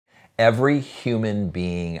Every human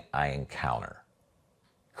being I encounter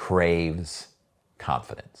craves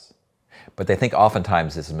confidence. But they think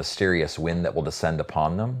oftentimes it's a mysterious wind that will descend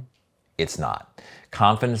upon them. It's not.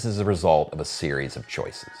 Confidence is a result of a series of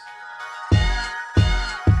choices.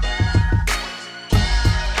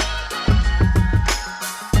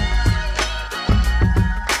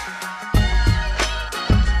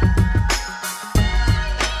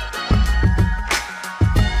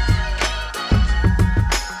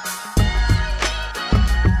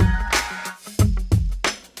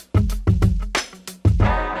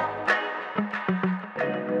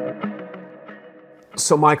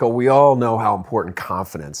 So Michael, we all know how important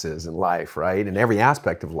confidence is in life, right? In every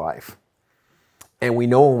aspect of life. And we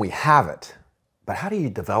know when we have it, but how do you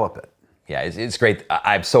develop it? Yeah, it's great.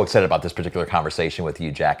 I'm so excited about this particular conversation with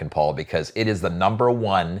you, Jack and Paul, because it is the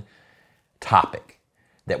 #1 topic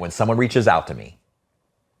that when someone reaches out to me,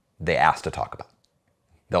 they ask to talk about.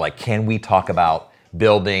 They're like, can we talk about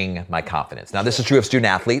building my confidence? Now, this is true of student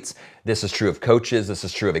athletes. This is true of coaches. This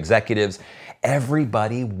is true of executives.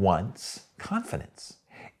 Everybody wants confidence,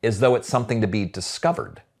 as though it's something to be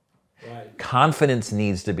discovered. Right. Confidence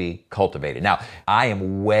needs to be cultivated. Now, I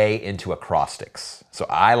am way into acrostics, so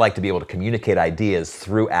I like to be able to communicate ideas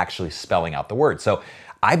through actually spelling out the words. So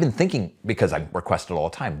I've been thinking, because I request it all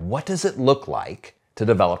the time, what does it look like to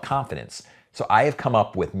develop confidence? So I have come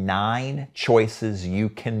up with 9 choices you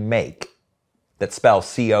can make that spell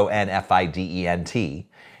CONFIDENT,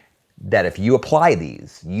 that if you apply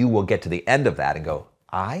these, you will get to the end of that and go,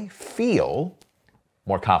 I feel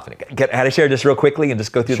more confident. Can I share this real quickly and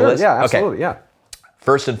just go through the list? Yeah, absolutely, okay. Yeah.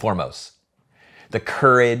 First and foremost, the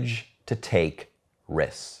courage to take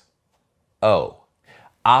risks. O,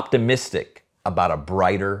 optimistic about a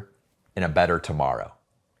brighter and a better tomorrow.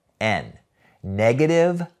 N,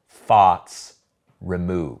 negative thoughts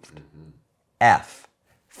removed. F,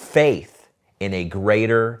 faith in a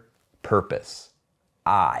greater purpose.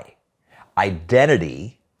 I,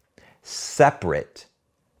 identity separate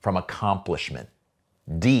from accomplishment.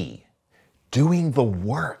 D, doing the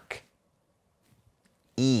work.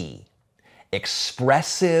 E,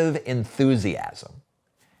 expressive enthusiasm.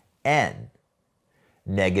 N,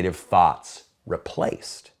 negative thoughts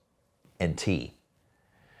replaced. And T,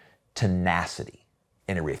 tenacity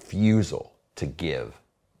and a refusal to give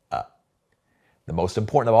up. The most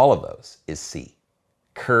important of all of those is C,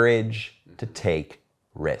 courage to take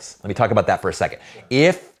risks. Let me talk about that for a second.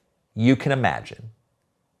 If you can imagine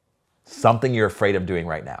something you're afraid of doing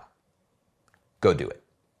right now, go do it.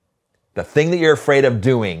 The thing that you're afraid of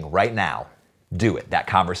doing right now, do it. That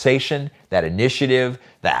conversation, that initiative,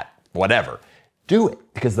 that whatever, do it.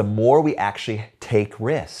 Because the more we actually take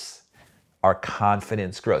risks, our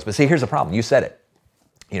confidence grows. But see, here's the problem. You said it.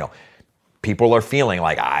 You know, people are feeling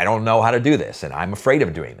like, I don't know how to do this, and I'm afraid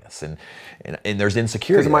of doing this, and there's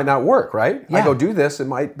insecurity. Because it might not work, right? Yeah. I go do this, it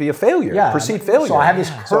might be a failure, perceived failure. So I have this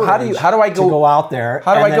courage so how do I go, to go out there.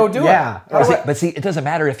 How do I go do it? But see, it doesn't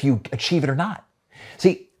matter if you achieve it or not.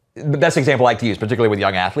 See, the best example I like to use, particularly with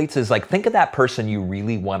young athletes, is like, think of that person you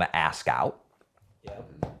really want to ask out.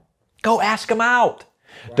 Yep. Go ask them out.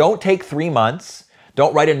 Right. Don't take 3 months.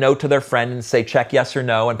 Don't write a note to their friend and say check yes or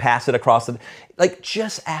no and pass it across the, like,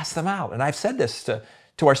 just ask them out. And I've said this to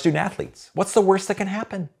our student athletes. What's the worst that can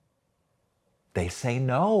happen? They say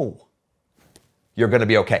no. You're going to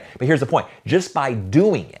be okay. But here's the point. Just by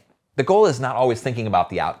doing it, the goal is not always thinking about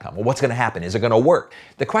the outcome. Well, what's going to happen? Is it going to work?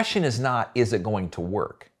 The question is not, is it going to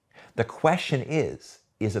work? The question is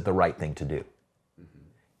it the right thing to do? Mm-hmm.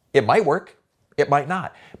 It might work. It might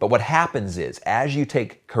not. But what happens is, as you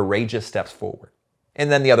take courageous steps forward, and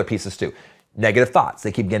then the other pieces too, negative thoughts,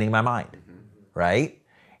 they keep getting in my mind, right?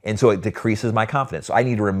 And so it decreases my confidence. So I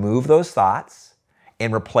need to remove those thoughts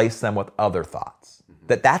and replace them with other thoughts.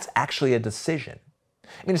 That's actually a decision.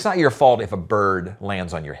 I mean, it's not your fault if a bird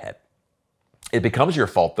lands on your head. It becomes your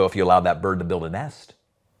fault, though, if you allow that bird to build a nest.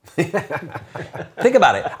 Think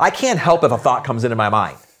about it. I can't help if a thought comes into my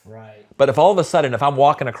mind. Right. But if all of a sudden, if I'm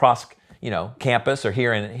walking across, campus or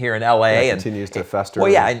here in LA, and continues to fester.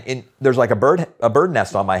 Well, yeah, and there's like a bird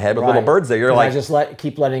nest on my head with little birds there. You're like, I just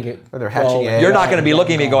keep letting it. They're hatching eggs. You're not going to be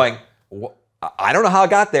looking at me going, I don't know how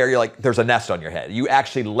it got there. You're like, there's a nest on your head. You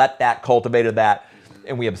actually cultivated that,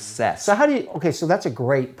 and we obsess. So so that's a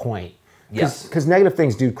great point. Yes. Because negative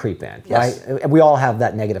things do creep in, yes. right? And we all have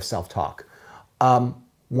that negative self-talk.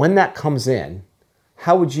 When that comes in,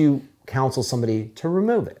 how would you counsel somebody to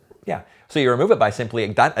remove it? Yeah. So you remove it by simply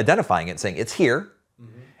identifying it, saying it's here.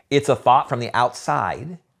 Mm-hmm. It's a thought from the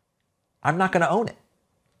outside. I'm not going to own it.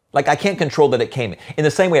 Like, I can't control that it came in. In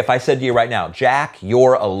the same way, if I said to you right now, Jack,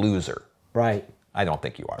 you're a loser. Right. I don't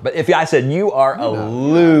think you are. But if I said you are a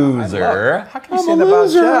loser, how can you say that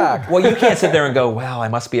about Jack? well, you can't sit there and go, well, I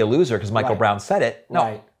must be a loser because Michael Right. Brown said it. No,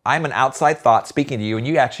 Right. I'm an outside thought speaking to you, and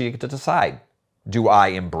you actually get to decide. Do I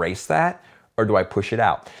embrace that or do I push it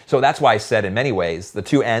out? So that's why I said in many ways, the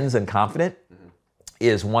two ends in confident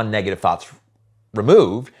is one, negative thoughts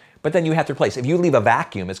removed, but then you have to replace. If you leave a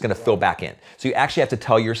vacuum, it's going to fill back in. So you actually have to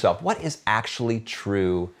tell yourself, what is actually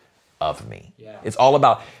true of me? Yeah. It's all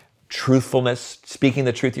about truthfulness, speaking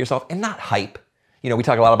the truth to yourself, and not hype. You know, we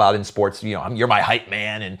talk a lot about in sports, you know, you're my hype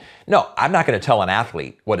man. And no, I'm not going to tell an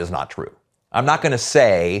athlete what is not true. I'm not going to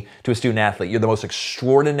say to a student athlete, you're the most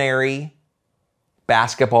extraordinary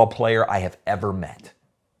basketball player I have ever met.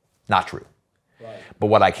 Not true. Right. But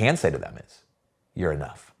what I can say to them is, you're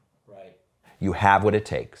enough. Right. You have what it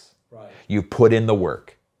takes. Right. You put in the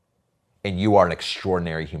work, and you are an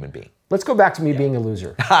extraordinary human being. Let's go back to me being a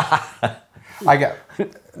loser. I get.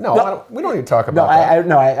 No, we don't need to talk about that.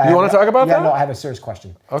 You want to talk about that? Yeah, no, I have a serious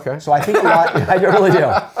question. Okay. So I think a lot, I really do.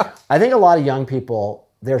 I think a lot of young people,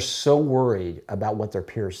 they're so worried about what their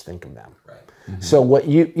peers think of them. Right. Mm-hmm. So what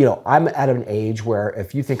you know, I'm at an age where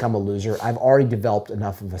if you think I'm a loser, I've already developed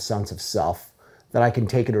enough of a sense of self that I can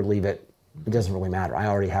take it or leave it. It doesn't really matter. I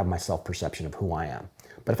already have my self-perception of who I am.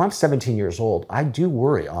 But if I'm 17 years old, I do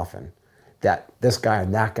worry often that this guy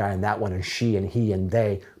and that one and she and he and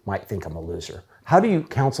they might think I'm a loser. How do you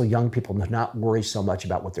counsel young people to not worry so much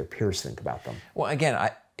about what their peers think about them? Well,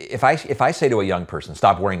 again, if I say to a young person,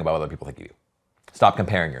 stop worrying about what other people think of you. Stop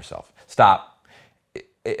comparing yourself. Stop.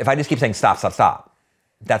 If I just keep saying stop,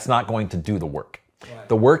 that's not going to do the work. Right.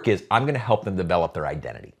 The work is I'm going to help them develop their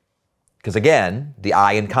identity. Because again, the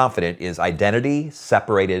I in confident is identity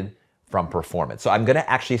separated from performance. So I'm going to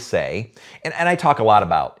actually say, and I talk a lot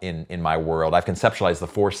about in my world, I've conceptualized the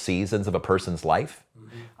 4 seasons of a person's life.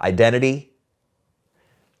 Mm-hmm. Identity,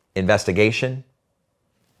 investigation,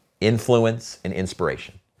 influence, and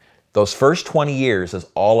inspiration. Those first 20 years is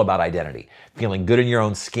all about identity. Feeling good in your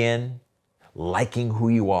own skin, liking who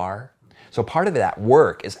you are. So part of that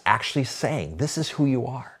work is actually saying, this is who you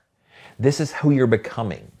are. This is who you're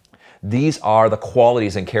becoming. These are the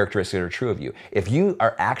qualities and characteristics that are true of you. If you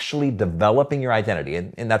are actually developing your identity,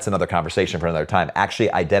 and that's another conversation for another time,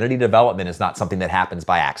 actually identity development is not something that happens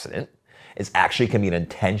by accident. It's actually can be an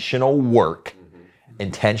intentional work,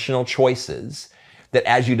 intentional choices, that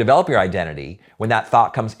as you develop your identity, when that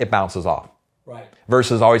thought comes, it bounces off. Right.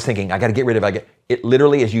 Versus always thinking, I got to get rid of it. It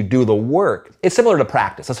literally, as you do the work, it's similar to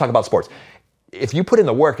practice. Let's talk about sports. If you put in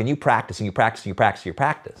the work and you practice and you practice and you practice and you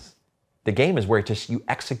practice, the game is where it just you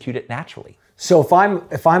execute it naturally. So if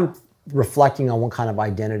I'm reflecting on what kind of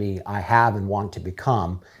identity I have and want to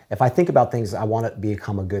become, if I think about things, I want to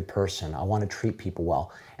become a good person, I want to treat people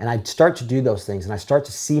well, and I start to do those things and I start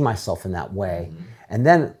to see myself in that way, and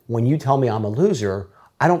then when you tell me I'm a loser,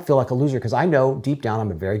 I don't feel like a loser because I know deep down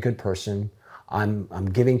I'm a very good person, I'm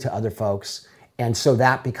giving to other folks, and so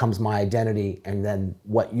that becomes my identity, and then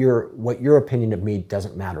what your opinion of me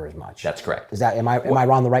doesn't matter as much. That's correct. Is that am I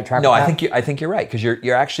on the right track? No, with I think you're right, because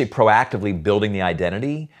you're actually proactively building the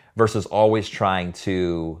identity versus always trying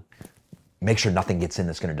to make sure nothing gets in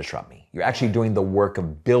that's going to disrupt me. You're actually doing the work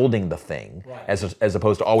of building the thing, right, as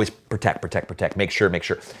opposed to always protect, make sure.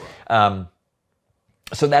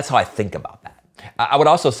 So that's how I think about that. I would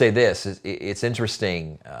also say this: it's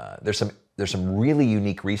interesting. There's some really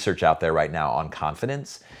unique research out there right now on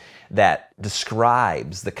confidence that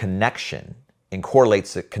describes the connection and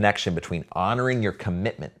correlates the connection between honoring your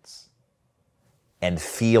commitments and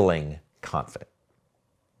feeling confident.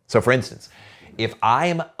 So for instance, if I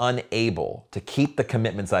am unable to keep the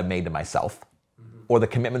commitments I've made to myself or the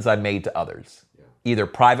commitments I've made to others, either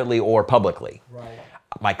privately or publicly, right,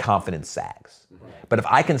 my confidence sags. Right. But if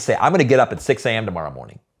I can say, I'm going to get up at 6 a.m. tomorrow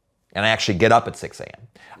morning, and I actually get up at 6 a.m.,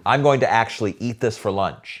 I'm going to actually eat this for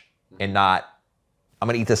lunch and not, I'm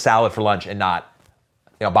going to eat this salad for lunch and not,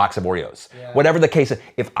 a box of Oreos. Yeah. Whatever the case is,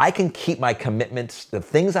 if I can keep my commitments, the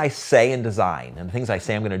things I say in design and the things I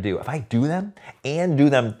say I'm going to do, if I do them and do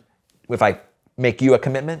them, if I make you a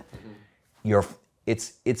commitment,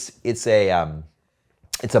 it's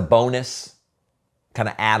a bonus kind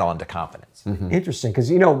of add-on to confidence. Mm-hmm. Interesting,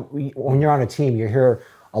 because when you're on a team, you hear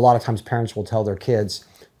a lot of times parents will tell their kids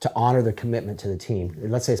to honor their commitment to the team.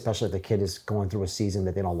 Let's say especially if the kid is going through a season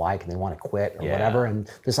that they don't like and they want to quit or whatever, and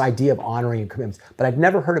this idea of honoring your commitments. But I've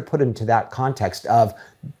never heard it put into that context of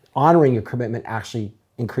honoring your commitment actually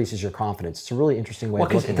increases your confidence. It's a really interesting way of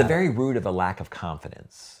looking at it. Because at the very root of a lack of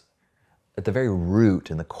confidence, at the very root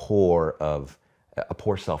and the core of a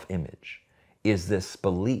poor self-image is this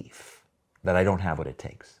belief that I don't have what it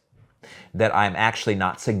takes, that I'm actually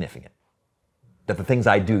not significant, that the things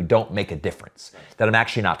I do don't make a difference, that I'm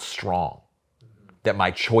actually not strong, that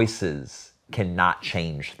my choices cannot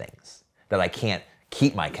change things, that I can't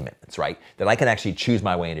keep my commitments, right? That I can actually choose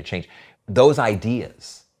my way into change. Those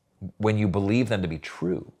ideas, when you believe them to be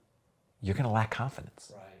true, you're going to lack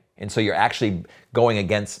confidence. Right. And so you're actually going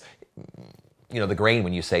against, the grain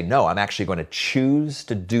when you say, no, I'm actually going to choose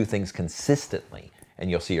to do things consistently,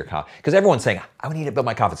 and you'll see your confidence. Because everyone's saying, I need to build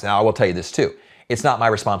my confidence. Now, I will tell you this too. It's not my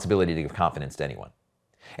responsibility to give confidence to anyone.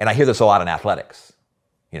 And I hear this a lot in athletics.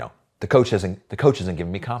 The coach isn't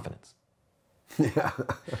giving me confidence. Yeah.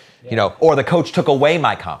 Or the coach took away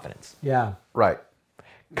my confidence. Yeah. Right.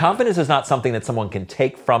 Confidence is not something that someone can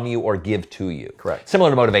take from you or give to you. Correct. Similar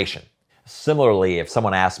to motivation. Similarly, if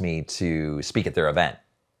someone asks me to speak at their event,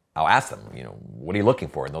 I'll ask them, what are you looking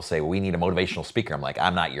for? And they'll say, well, we need a motivational speaker. I'm like,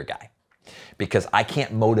 I'm not your guy. Because I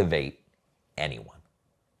can't motivate anyone.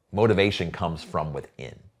 Motivation comes from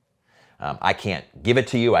within. I can't give it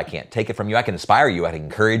to you. I can't take it from you. I can inspire you. I can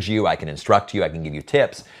encourage you. I can instruct you. I can give you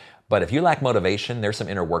tips. But if you lack motivation, there's some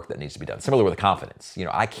inner work that needs to be done. Similar with confidence.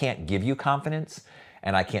 I can't give you confidence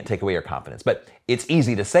and I can't take away your confidence. But it's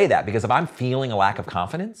easy to say that because if I'm feeling a lack of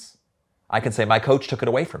confidence, I can say my coach took it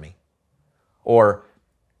away from me. Or,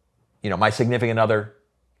 my significant other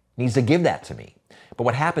needs to give that to me. But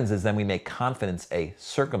what happens is then we make confidence a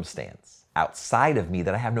circumstance outside of me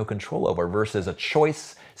that I have no control over versus a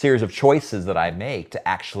series of choices that I make to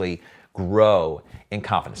actually grow in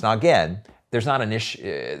confidence. Now again, there's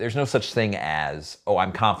no such thing as,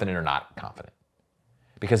 I'm confident or not confident.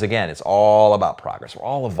 Because again, it's all about progress. We're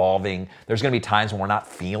all evolving. There's going to be times when we're not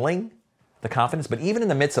feeling the confidence, but even in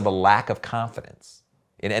the midst of a lack of confidence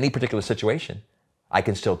in any particular situation, I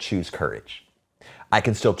can still choose courage. I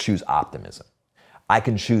can still choose optimism. I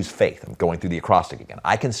can choose faith. I'm going through the acrostic again.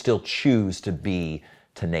 I can still choose to be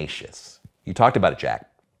tenacious. You talked about it, Jack.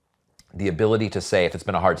 The ability to say, if it's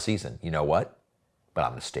been a hard season, you know what? But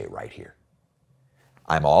I'm going to stay right here.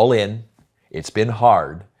 I'm all in. It's been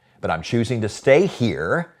hard, but I'm choosing to stay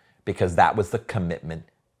here because that was the commitment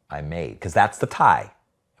I made. Because that's the tie,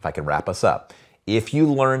 if I can wrap us up. If you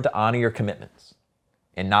learn to honor your commitments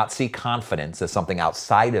and not see confidence as something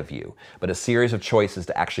outside of you, but a series of choices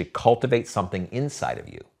to actually cultivate something inside of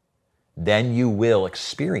you, then you will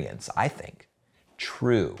experience, I think,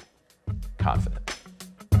 true confidence.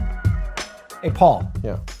 Hey, Paul.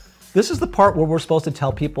 Yeah. This is the part where we're supposed to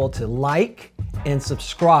tell people to like and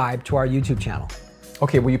subscribe to our YouTube channel.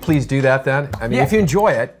 Okay, will you please do that then? I mean, Yeah. if you enjoy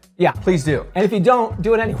it, Yeah. please do. And if you don't,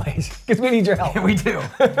 do it anyways, because we need your help. We do.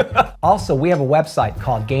 Also, we have a website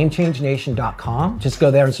called GameChangeNation.com. Just go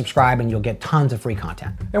there and subscribe and you'll get tons of free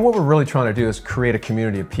content. And what we're really trying to do is create a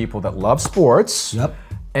community of people that love sports. Yep.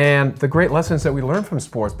 And the great lessons that we learn from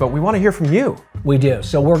sports, but we want to hear from you. We do.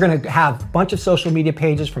 So we're going to have a bunch of social media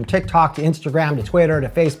pages from TikTok to Instagram to Twitter to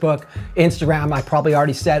Facebook. Instagram, I probably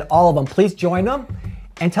already said all of them. Please join them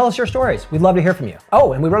and tell us your stories. We'd love to hear from you.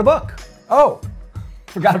 Oh, and we wrote a book. Oh,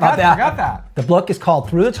 Forgot about that. Forgot that. The book is called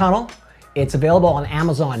Through the Tunnel. It's available on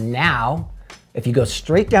Amazon now. If you go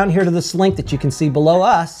straight down here to this link that you can see below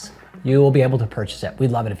us, you will be able to purchase it.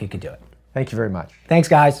 We'd love it if you could do it. Thank you very much. Thanks,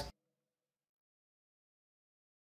 guys.